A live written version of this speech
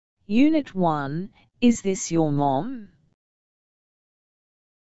Unit 1, is this your mom?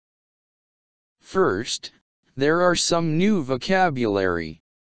 First, there are some new vocabulary.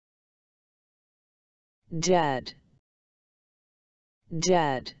 Dad.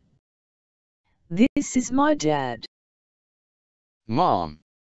 Dad. This is my dad. Mom.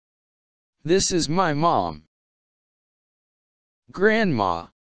 This is my mom. Grandma.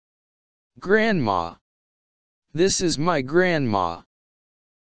 Grandma. This is my grandma.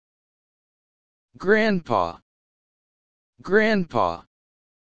 Grandpa. Grandpa.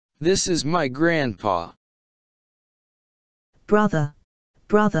 This is my grandpa. Brother.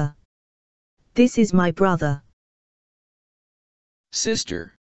 Brother. This is my brother.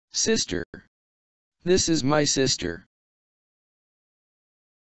 Sister. Sister. This is my sister.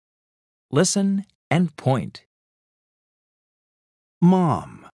 Listen and point.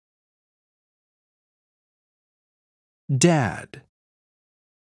 Mom. Dad.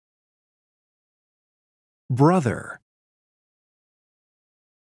 Brother.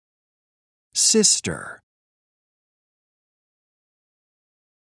 Sister.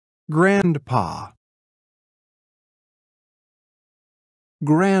 Grandpa.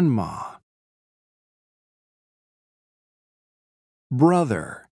 Grandma.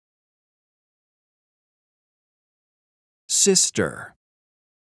 Brother. Sister.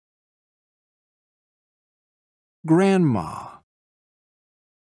 Grandma.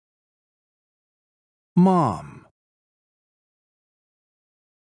 Mom.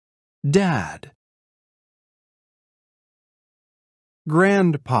 Dad.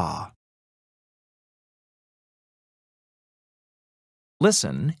 Grandpa.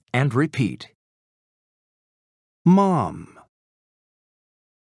 Listen and repeat. Mom.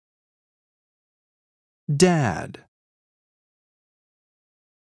 Dad.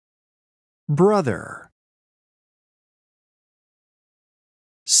 Brother.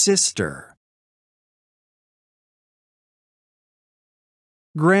 Sister.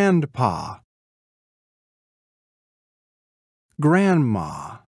 Grandpa.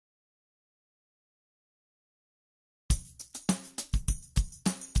 Grandma.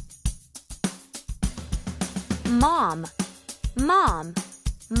 Mom, mom,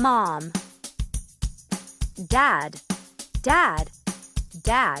 mom. Dad, dad,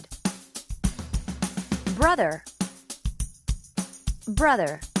 dad. Brother,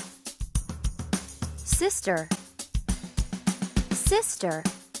 brother. Sister, sister.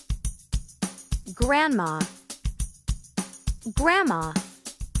 Grandma, grandma.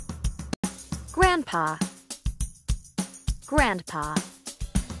 Grandpa, grandpa.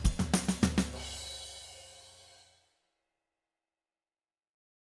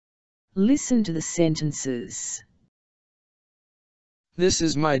 Listen to the sentences. This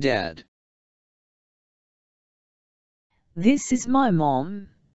is my dad. This is my mom.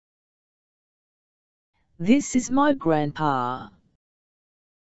 This is my grandpa.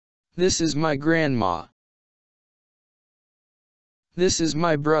 This is my grandma. This is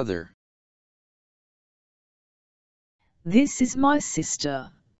my brother. This is my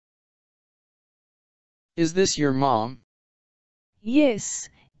sister. Is this your mom? Yes,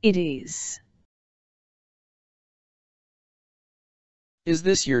 it is. Is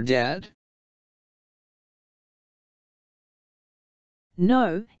this your dad?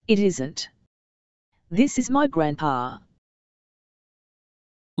 No, it isn't. This is my grandpa.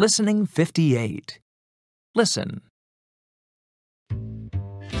 Listening 58. Listen.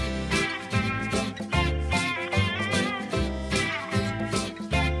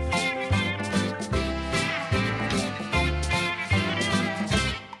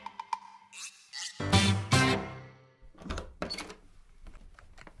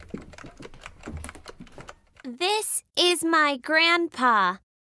 This is my grandpa.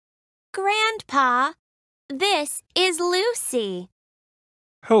 Grandpa, this is Lucy.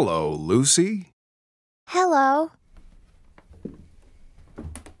 Hello, Lucy. Hello.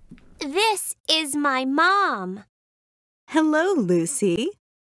 This is my mom. Hello, Lucy.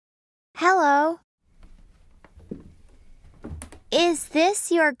 Hello. Is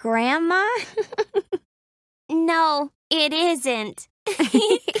this your grandma? No, it isn't.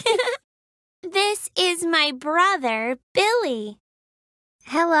 This is my brother, Billy.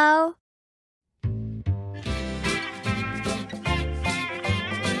 Hello.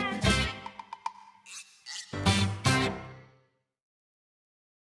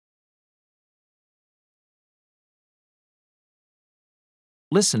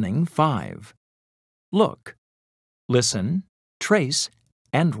 Listening 5. Look, listen, trace,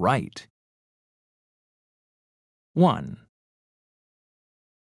 and write. 1.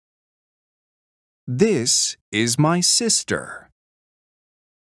 This is my sister.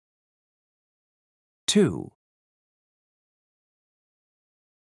 2.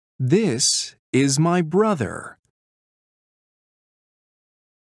 This is my brother.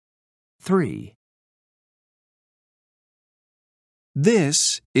 3.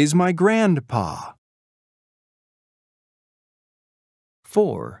 This is my grandpa.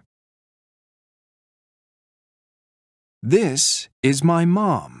 4. This is my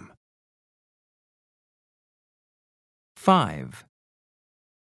mom. 5.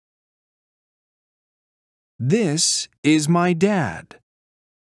 This is my dad.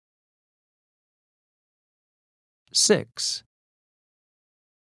 6.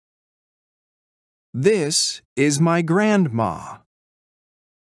 This is my grandma.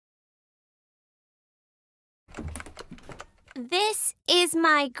 This is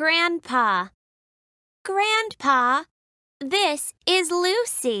my grandpa. Grandpa, this is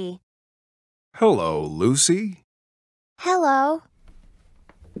Lucy. Hello, Lucy. Hello.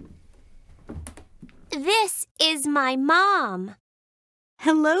 This is my mom.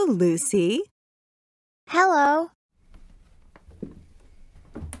 Hello, Lucy. Hello.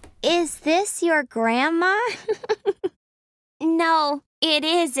 Is this your grandma? No, it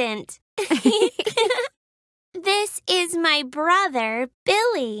isn't. This is my brother,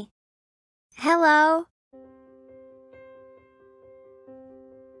 Billy. Hello.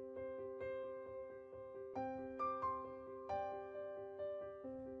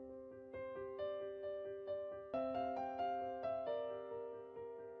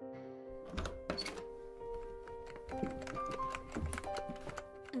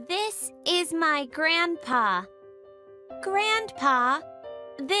 This is my grandpa. Grandpa,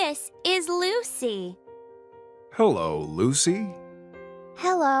 this is Lucy. Hello, Lucy.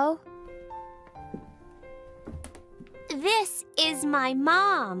 Hello. This is my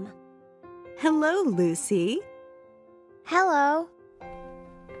mom. Hello, Lucy. Hello.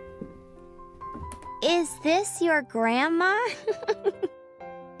 Is this your grandma?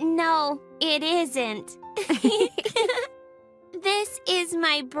 No, it isn't. This is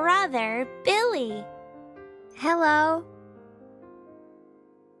my brother, Billy. Hello.